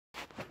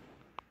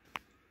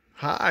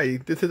Hi,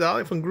 this is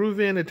Alex from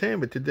Groovy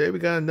Entertainment. Today we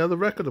got another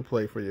record to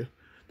play for you.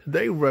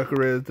 Today's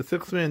record is the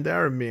Six Man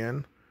Dara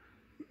Man,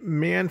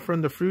 Man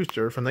from the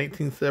Future from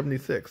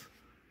 1976.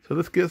 So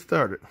let's get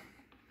started.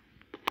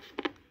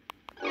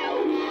 A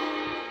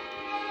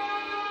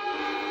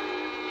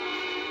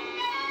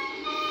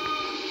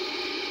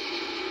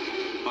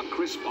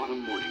crisp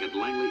autumn morning at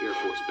Langley Air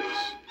Force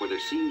Base, where there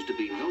seems to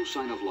be no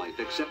sign of life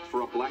except for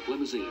a black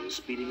limousine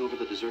speeding over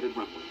the deserted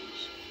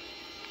runways.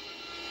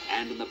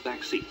 And in the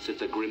back seat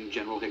sits a grim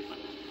General Hickman,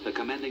 the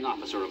commanding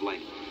officer of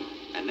Langley.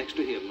 And next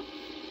to him,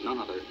 none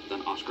other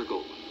than Oscar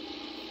Goldman.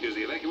 Is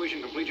the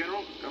evacuation complete,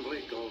 General?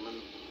 Complete,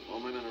 Goldman. All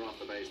my men are off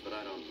the base, but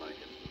I don't like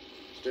it.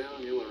 Still,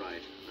 you were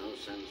right. No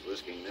sense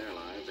risking their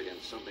lives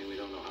against something we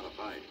don't know how to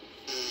fight.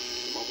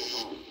 Mobile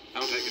home.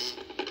 I'll take it.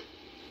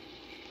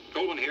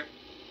 Goldman here.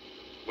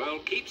 Well,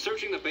 keep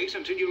searching the base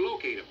until you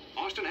locate him.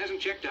 Austin hasn't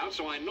checked out,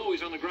 so I know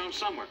he's on the ground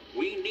somewhere.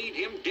 We need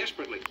him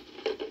desperately.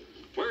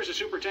 Where's the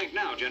super tank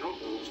now, General?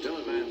 Still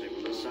advancing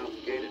from the south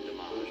gate it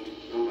demolished.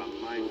 No about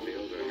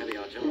minefields or heavy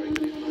artillery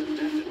could even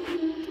attempt it.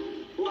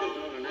 Who would have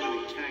thought an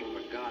enemy tank, for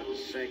God's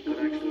sake, could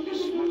actually be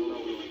smuggled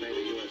over to invade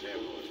a U.S. Air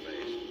Force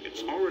base?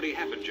 It's already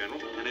happened,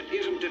 General, and it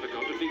isn't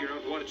difficult to figure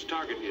out what its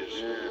target is.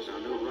 Yes, our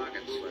new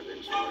rocket sled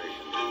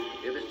installation.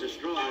 If it's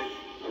destroyed,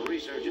 a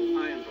research in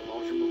ion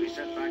propulsion will be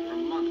set back for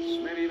months,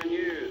 maybe even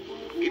years.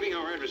 Giving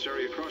our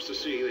adversary across the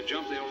sea the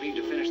jump they'll need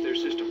to finish their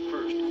system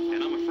first.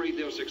 And I'm afraid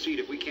they'll succeed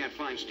if we can't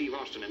find Steve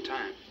Austin in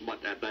time.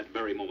 But at that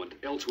very moment,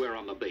 elsewhere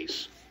on the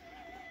base,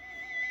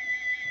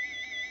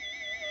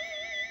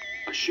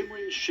 a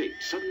shimmering shape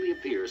suddenly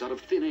appears out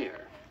of thin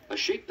air. A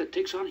shape that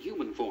takes on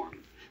human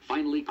form,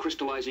 finally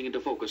crystallizing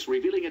into focus,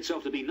 revealing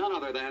itself to be none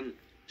other than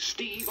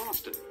Steve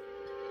Austin.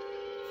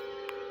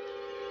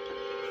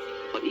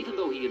 But even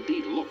though he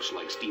indeed looks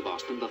like Steve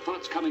Austin, the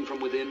thoughts coming from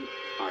within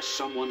are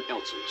someone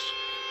else's.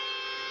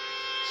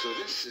 So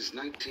this is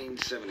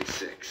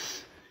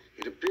 1976.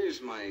 It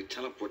appears my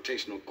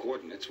teleportational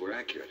coordinates were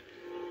accurate.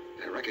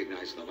 I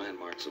recognize the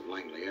landmarks of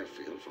Langley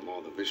Airfield from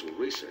all the visual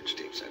research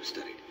tapes I've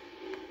studied.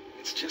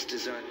 It's just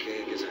as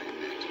archaic as I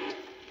imagined.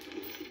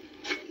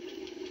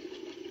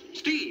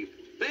 Steve,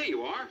 there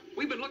you are.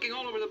 We've been looking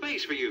all over the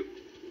base for you.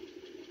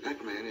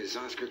 That man is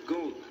Oscar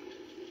Goldman.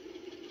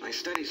 My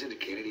studies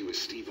indicated he was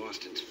Steve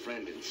Austin's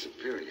friend and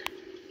superior.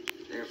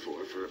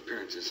 Therefore, for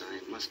appearances, I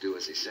must do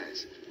as he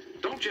says.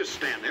 Don't just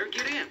stand there.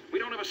 Get in. We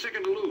don't have a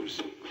second to lose.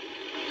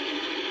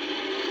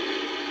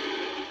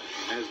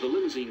 As the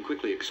limousine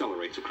quickly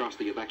accelerates across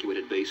the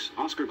evacuated base,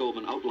 Oscar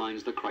Goldman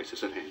outlines the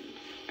crisis at hand.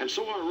 And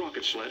so our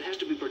rocket sled has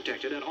to be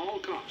protected at all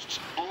costs.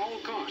 All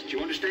costs, you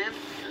understand?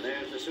 And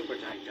there's the super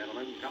tank,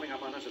 gentlemen, coming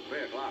up on us at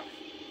 3 o'clock.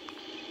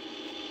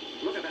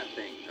 Look at that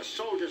thing. A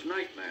soldier's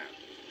nightmare.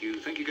 You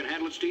think you can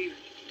handle it, Steve?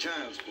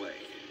 Child's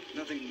play.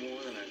 Nothing more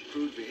than a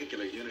crude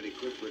vehicular unit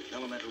equipped with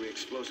elementary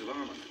explosive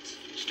armaments.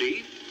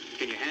 Steve,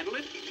 can you handle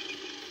it?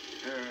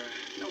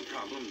 No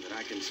problem that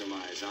I can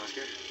surmise,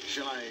 Oscar.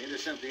 Shall I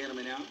intercept the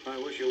enemy now? I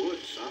wish you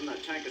would, son.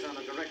 That tank is on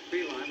a direct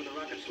beeline with the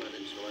rocket sled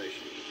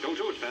installation. Go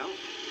to it, pal.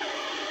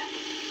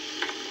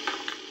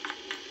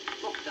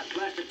 Look, that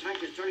blasted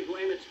tank is turning to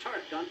aim its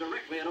turret gun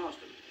directly at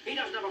Austin. He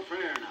doesn't have a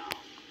prayer now.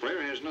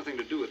 Prayer has nothing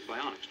to do with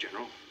bionics,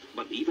 General.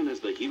 But even as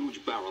the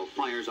huge barrel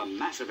fires a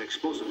massive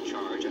explosive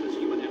charge at his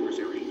human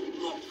adversary,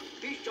 Look,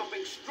 he's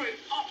jumping straight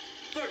up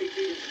 30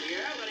 feet into the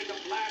air, letting the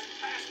blast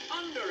pass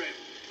under him.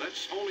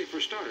 That's only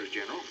for starters,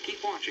 General.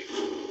 Keep watching.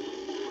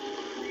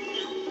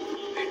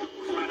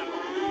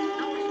 Incredible.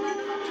 Now he's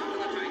landed on top of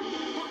the tank,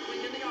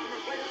 buckling in the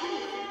armor-plated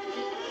roof.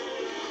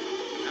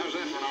 How's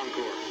that for an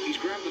encore? He's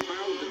grabbed the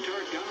barrel of the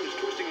turret gun and is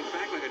twisting it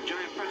back like a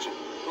giant pretzel.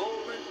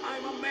 Goldman,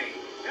 I'm amazed.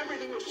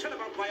 Everything we've said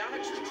about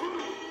bionics is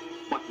true.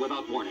 but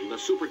without warning, the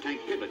super tank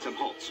pivots and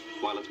halts,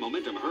 while its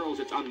momentum hurls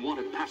its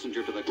unwanted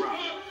passenger to the ground.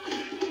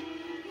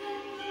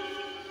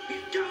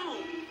 He's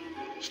down.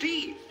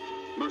 Steve!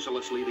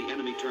 Mercilessly, the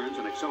enemy turns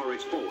and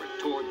accelerates forward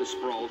toward the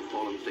sprawled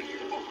fallen figure.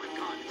 Oh, my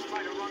God. He's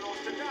trying to run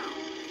Austin down.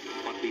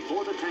 But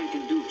before the tank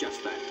can do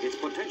just that, its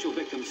potential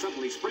victim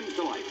suddenly springs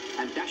to life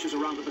and dashes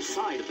around to the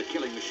side of the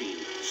killing machine,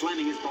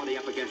 slamming his body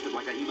up against it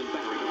like a human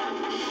battering ram,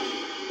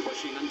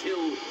 pushing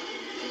until...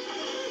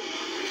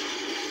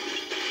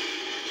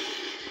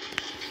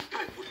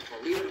 I wouldn't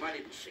believe it if I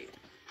didn't see it.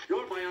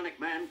 Your bionic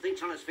man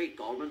thinks on his feet,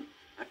 Goldman.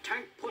 A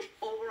tank pushed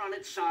over on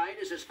its side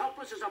is as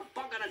helpless as a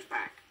bug on its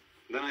back.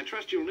 Then I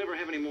trust you'll never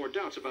have any more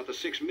doubts about the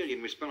 $6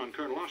 million we spent on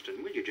Colonel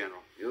Austin, will you,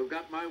 General? You've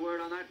got my word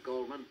on that,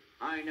 Goldman.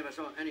 I never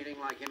saw anything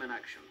like him in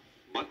action.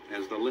 But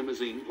as the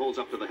limousine pulls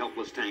up to the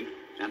helpless tank,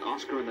 and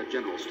Oscar and the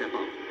general step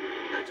out.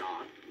 That's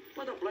odd.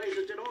 Where the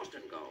blazes did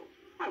Austin go?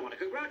 I want to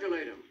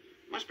congratulate him.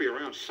 Must be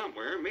around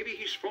somewhere. Maybe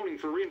he's phoning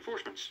for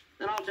reinforcements.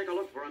 Then I'll take a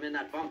look for him in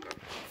that bunker.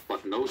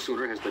 But no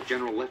sooner has the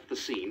general left the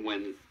scene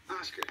when...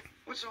 Oscar,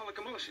 what's all the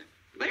commotion?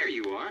 There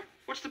you are.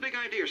 What's the big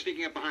idea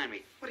sneaking up behind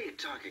me? What are you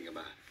talking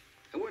about?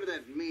 And where did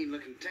that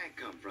mean-looking tank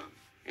come from?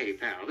 Hey,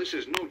 pal, this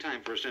is no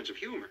time for a sense of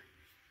humor.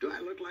 Do I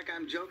look like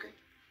I'm joking?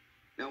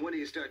 Now, when do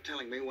you start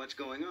telling me what's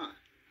going on?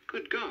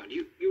 Good God,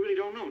 you really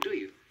don't know, do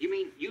you? You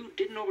mean you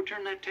didn't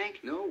overturn that tank?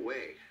 No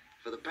way.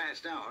 For the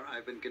past hour,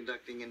 I've been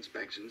conducting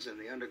inspections in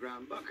the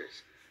underground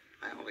bunkers.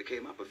 I only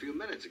came up a few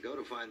minutes ago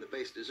to find the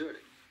base deserted.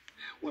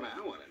 What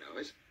I want to know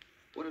is,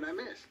 what did I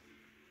miss?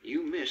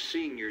 You missed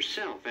seeing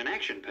yourself in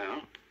action,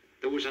 pal.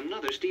 There was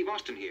another Steve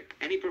Austin here,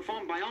 and he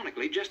performed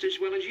bionically just as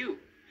well as you.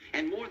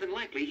 And more than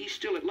likely, he's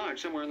still at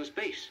large somewhere on this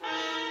base.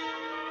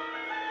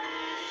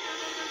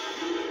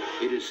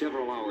 It is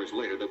several hours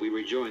later that we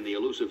rejoin the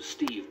elusive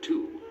Steve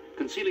 2,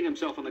 concealing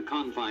himself in the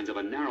confines of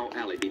a narrow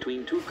alley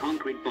between two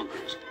concrete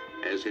bunkers,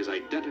 as his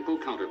identical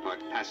counterpart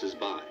passes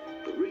by.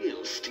 The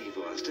real Steve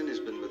Austin has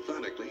been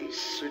methodically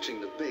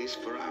searching the base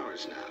for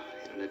hours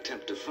now in an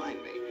attempt to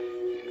find me.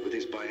 And with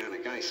his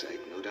bionic eyesight,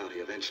 no doubt he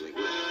eventually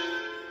will.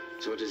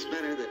 So it is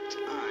better that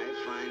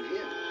I find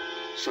him.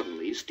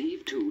 Suddenly,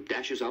 Steve 2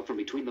 dashes out from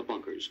between the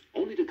bunkers,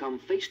 only to come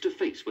face to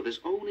face with his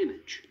own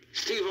image.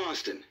 Steve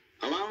Austin,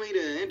 allow me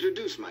to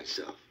introduce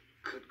myself.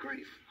 Good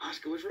grief,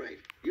 Oscar was right.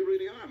 You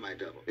really are my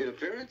double. In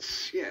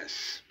appearance,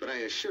 yes, but I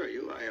assure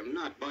you I am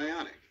not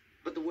bionic.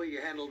 But the way you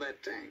handle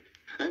that tank.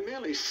 I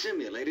merely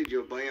simulated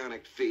your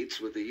bionic feats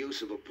with the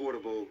use of a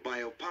portable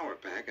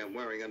biopower pack I'm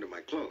wearing under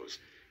my clothes.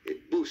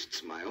 It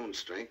boosts my own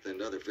strength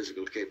and other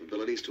physical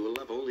capabilities to a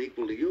level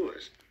equal to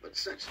yours. But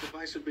such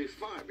device would be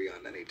far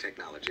beyond any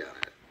technology on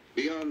Earth.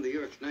 Beyond the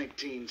Earth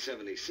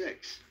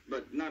 1976,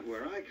 but not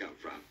where I come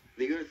from.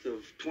 The Earth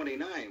of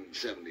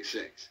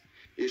 2976.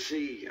 You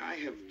see, I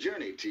have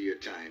journeyed to your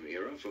time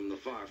era from the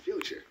far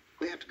future.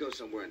 We have to go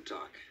somewhere and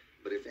talk.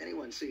 But if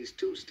anyone sees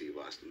two Steve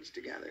Austins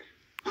together,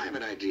 I have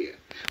an idea.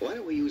 Why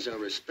don't we use our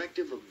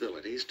respective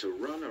abilities to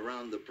run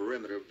around the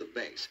perimeter of the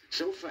base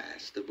so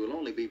fast that we'll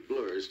only be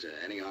blurs to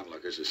any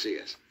onlookers who see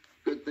us?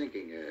 Good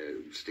thinking,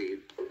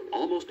 Steve.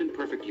 Almost in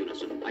perfect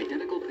unison,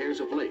 identical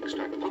pairs of legs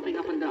start pumping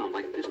up and down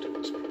like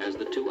pistons as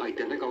the two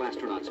identical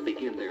astronauts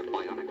begin their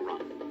bionic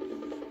run.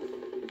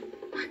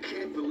 I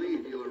can't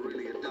believe you are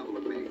really a double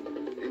of me.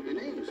 And your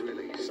name's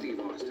really Steve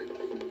Austin.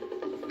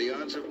 The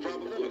odds of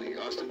probability,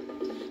 Austin.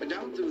 But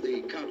down through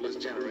the countless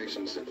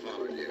generations that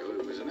followed you,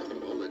 it was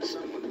inevitable that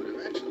someone would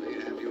eventually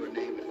have your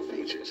name and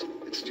features.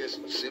 It's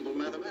just simple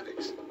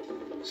mathematics.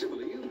 Simple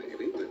to you,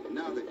 maybe, but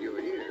now that you're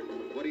here,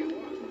 what do you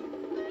want?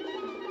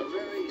 A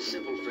very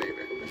simple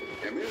favor.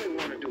 I merely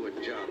want to do a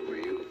job for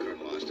you,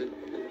 Colonel Austin.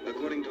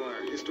 According to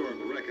our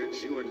historical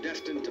records, you are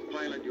destined to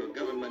pilot your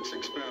government's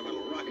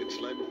experimental rocket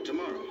sled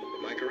tomorrow.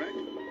 Am I correct?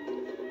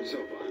 So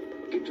far.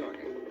 Keep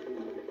talking.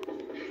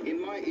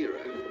 In my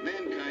era,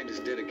 mankind is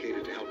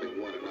dedicated to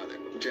helping one another.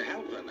 To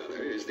help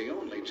another is the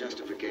only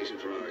justification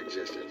for our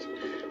existence.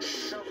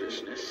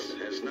 Selfishness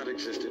has not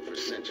existed for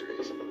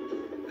centuries.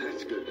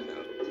 That's good to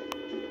know.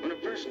 When a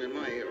person in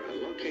my era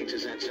locates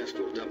his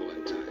ancestral double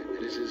in time,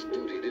 it is his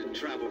duty to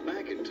travel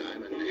back in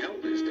time and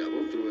help his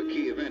double through a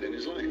key event in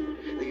his life.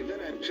 The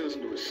event I've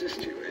chosen to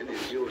assist you in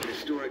is your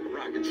historic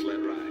rocket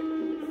sled ride.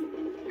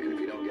 And if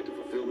you don't get to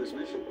fulfill this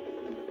mission,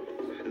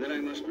 then I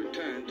must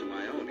return to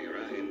my own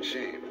era in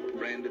shame,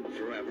 branded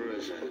forever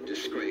as a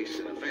disgrace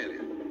and a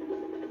failure.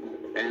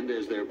 And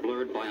as their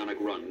blurred bionic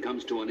run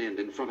comes to an end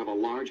in front of a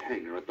large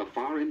hangar at the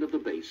far end of the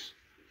base,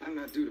 I'm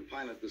not due to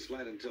pilot the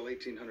sled until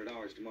 1800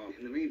 hours tomorrow.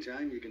 In the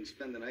meantime, you can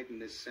spend the night in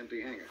this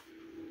empty hangar.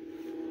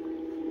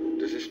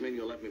 Does this mean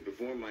you'll let me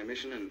perform my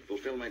mission and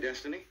fulfill my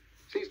destiny?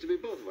 Seems to be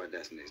both of our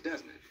destinies,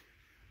 doesn't it?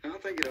 I'll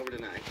think it over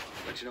tonight.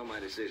 Let you know my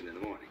decision in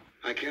the morning.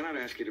 I cannot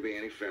ask you to be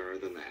any fairer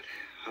than that.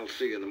 I'll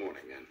see you in the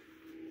morning, then.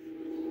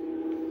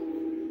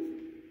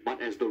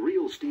 but as the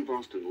real Steve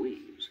Austin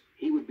leaves,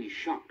 he would be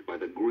shocked by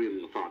the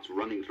grim thoughts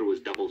running through his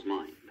double's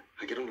mind.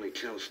 I can only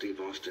tell Steve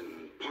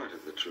Austin part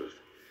of the truth.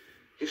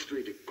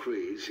 History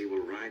decrees he will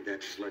ride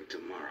that sled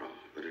tomorrow,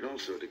 but it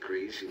also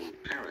decrees he will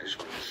perish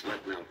when the sled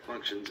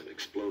malfunctions and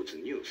explodes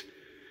in use.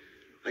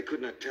 I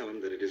could not tell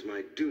him that it is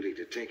my duty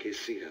to take his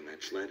seat on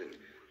that sled and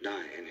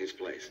die in his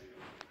place.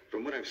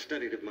 From what I've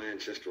studied of my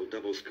ancestral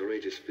double's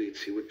courageous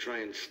feats, he would try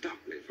and stop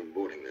me from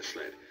boarding this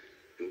sled.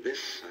 And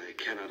this I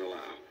cannot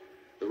allow.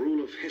 The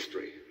rule of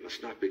history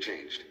must not be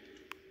changed.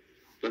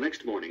 The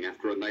next morning,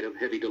 after a night of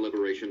heavy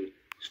deliberation,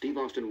 Steve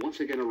Austin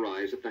once again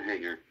arrives at the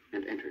hangar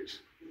and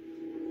enters.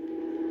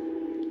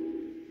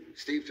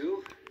 Steve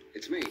 2,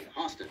 it's me,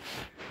 Austin.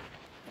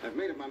 I've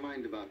made up my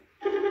mind about...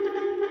 With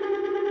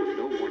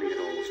no warning at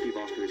all, Steve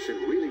Austin is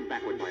sent reeling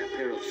backward by a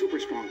pair of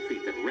super-strong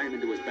feet that ram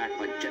into his back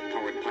like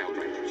jet-powered pile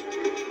drivers.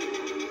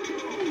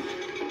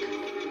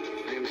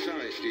 I am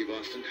sorry, Steve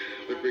Austin,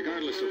 but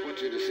regardless of what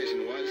your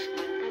decision was,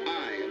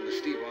 I am the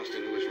Steve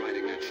Austin who is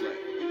riding that sled.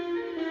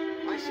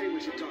 I say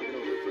we should talk it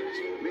over first.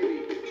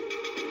 Maybe...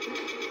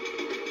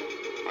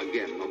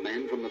 Again, the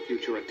man from the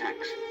future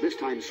attacks, this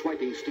time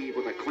swiping Steve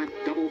with a clamped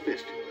double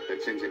fist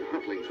that sends him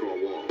hurtling through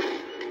a wall.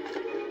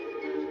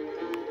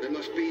 There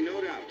must be no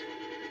doubt.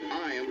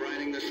 I am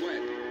riding the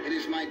sled. It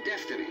is my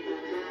destiny.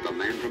 The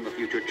man from the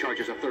future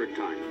charges a third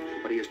time,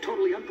 but he is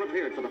totally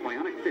unprepared for the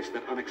bionic fist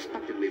that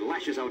unexpectedly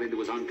lashes out into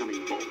his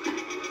oncoming bulk.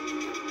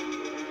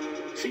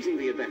 Seizing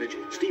the advantage,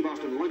 Steve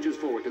Austin lunges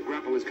forward to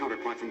grapple his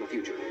counterpart from the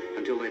future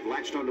until they've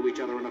latched onto each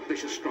other in a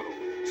vicious struggle.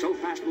 So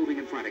fast-moving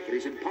and frantic, it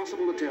is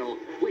impossible to tell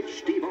which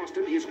Steve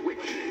Austin is which.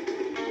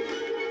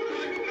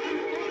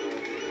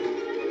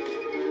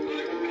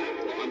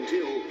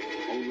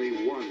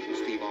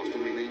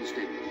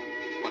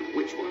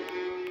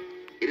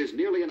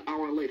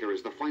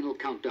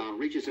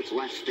 reaches its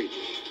last stage.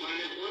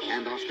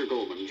 And Oscar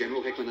Goldman,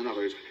 General Hickman, and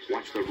others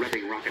watch the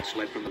revving rocket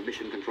sled from the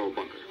mission control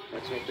bunker.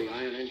 Let's hope the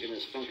ion engine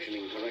is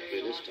functioning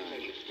correctly this time.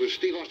 With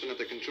Steve Austin at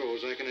the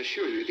controls, I can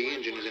assure you the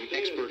engine is in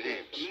expert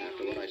hands.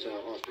 After what I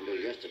saw Austin do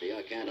yesterday,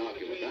 I can't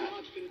argue with that.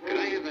 Could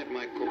I have that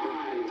mic,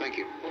 Corporal? Thank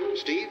you.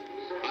 Steve,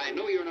 I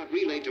know you're not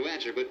relayed to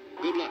answer, but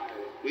good luck.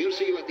 We'll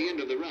see you at the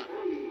end of the run.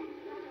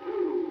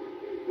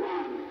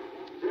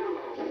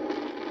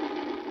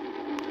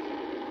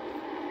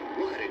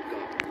 Look at it go.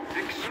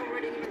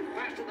 Accelerating even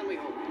faster than we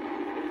hoped.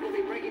 It will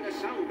be breaking the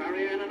sound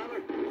barrier in another...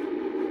 Good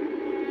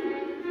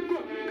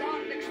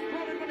God, it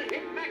exploded when it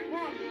hit Mach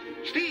 1.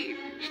 Steve!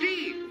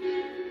 Steve!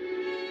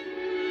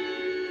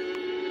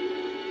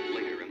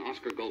 Later in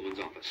Oscar Goldman's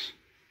office.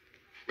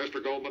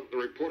 Mr. Goldman, the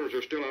reporters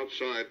are still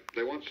outside.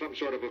 They want some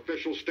sort of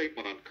official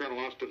statement on Colonel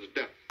Austin's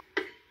death.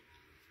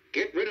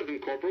 Get rid of them,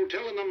 Corporal.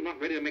 Tell them I'm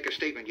not ready to make a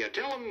statement yet.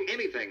 Tell them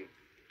anything.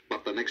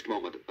 But the next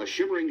moment, a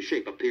shimmering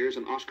shape appears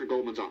in Oscar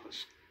Goldman's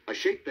office. A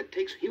shape that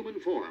takes human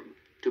form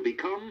to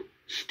become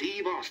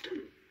Steve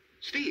Austin.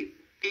 Steve,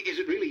 is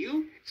it really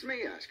you? It's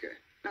me, Oscar.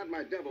 Not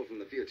my double from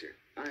the future.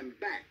 I'm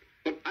back.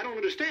 But I don't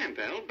understand,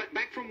 pal.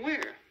 Back from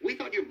where? We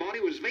thought your body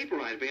was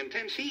vaporized by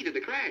intense heat at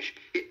the crash.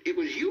 It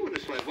was you in the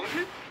sled,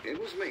 wasn't it? It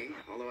was me,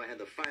 although I had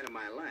the fight of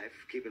my life,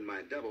 keeping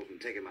my double from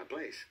taking my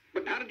place.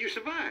 But how did you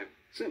survive?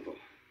 Simple.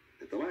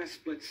 At the last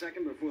split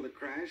second before the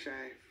crash,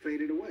 I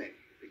faded away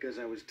because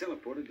I was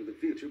teleported to the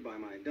future by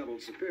my double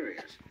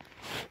superiors.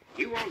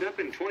 You wound up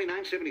in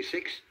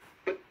 2976?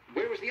 But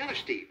where was the other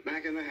Steve?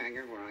 Back in the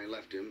hangar where I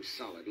left him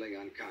solidly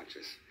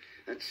unconscious.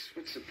 That's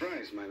what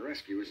surprised my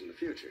rescuers in the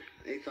future.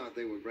 They thought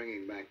they were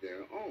bringing back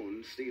their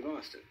own Steve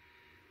Austin.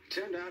 It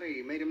turned out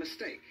he made a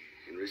mistake.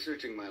 In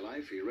researching my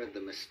life, he read the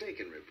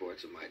mistaken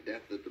reports of my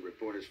death that the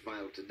reporters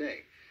filed today.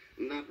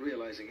 Not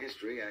realizing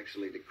history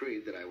actually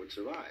decreed that I would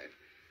survive.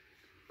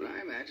 But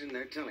I imagine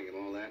they're telling him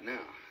all that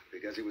now,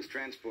 because he was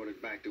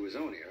transported back to his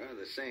own era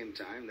the same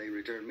time they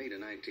returned me to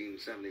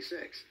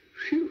 1976.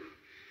 Phew.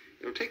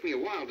 It'll take me a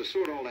while to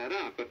sort all that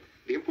out, but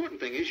the important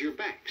thing is you're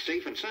back,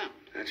 safe and sound.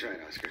 That's right,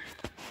 Oscar.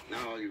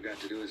 Now all you've got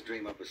to do is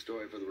dream up a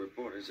story for the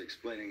reporters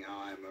explaining how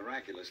I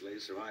miraculously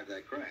survived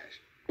that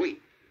crash.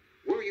 Wait,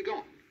 where are you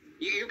going?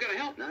 You've got to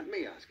help. Not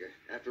me, Oscar.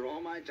 After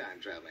all my time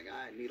traveling,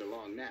 I need a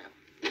long nap.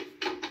 See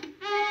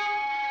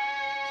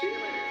you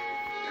later,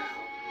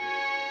 pal.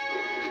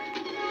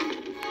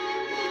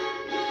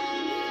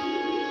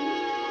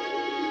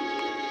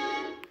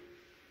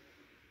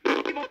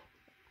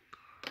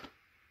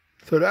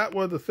 So that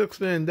was the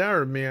Six-Man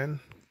Dara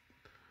Man,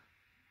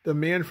 the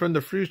man from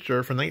the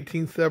future from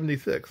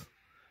 1976.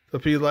 So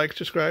if you like,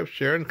 subscribe,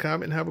 share, and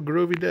comment, and have a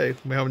groovy day.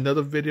 We have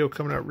another video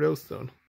coming out real soon.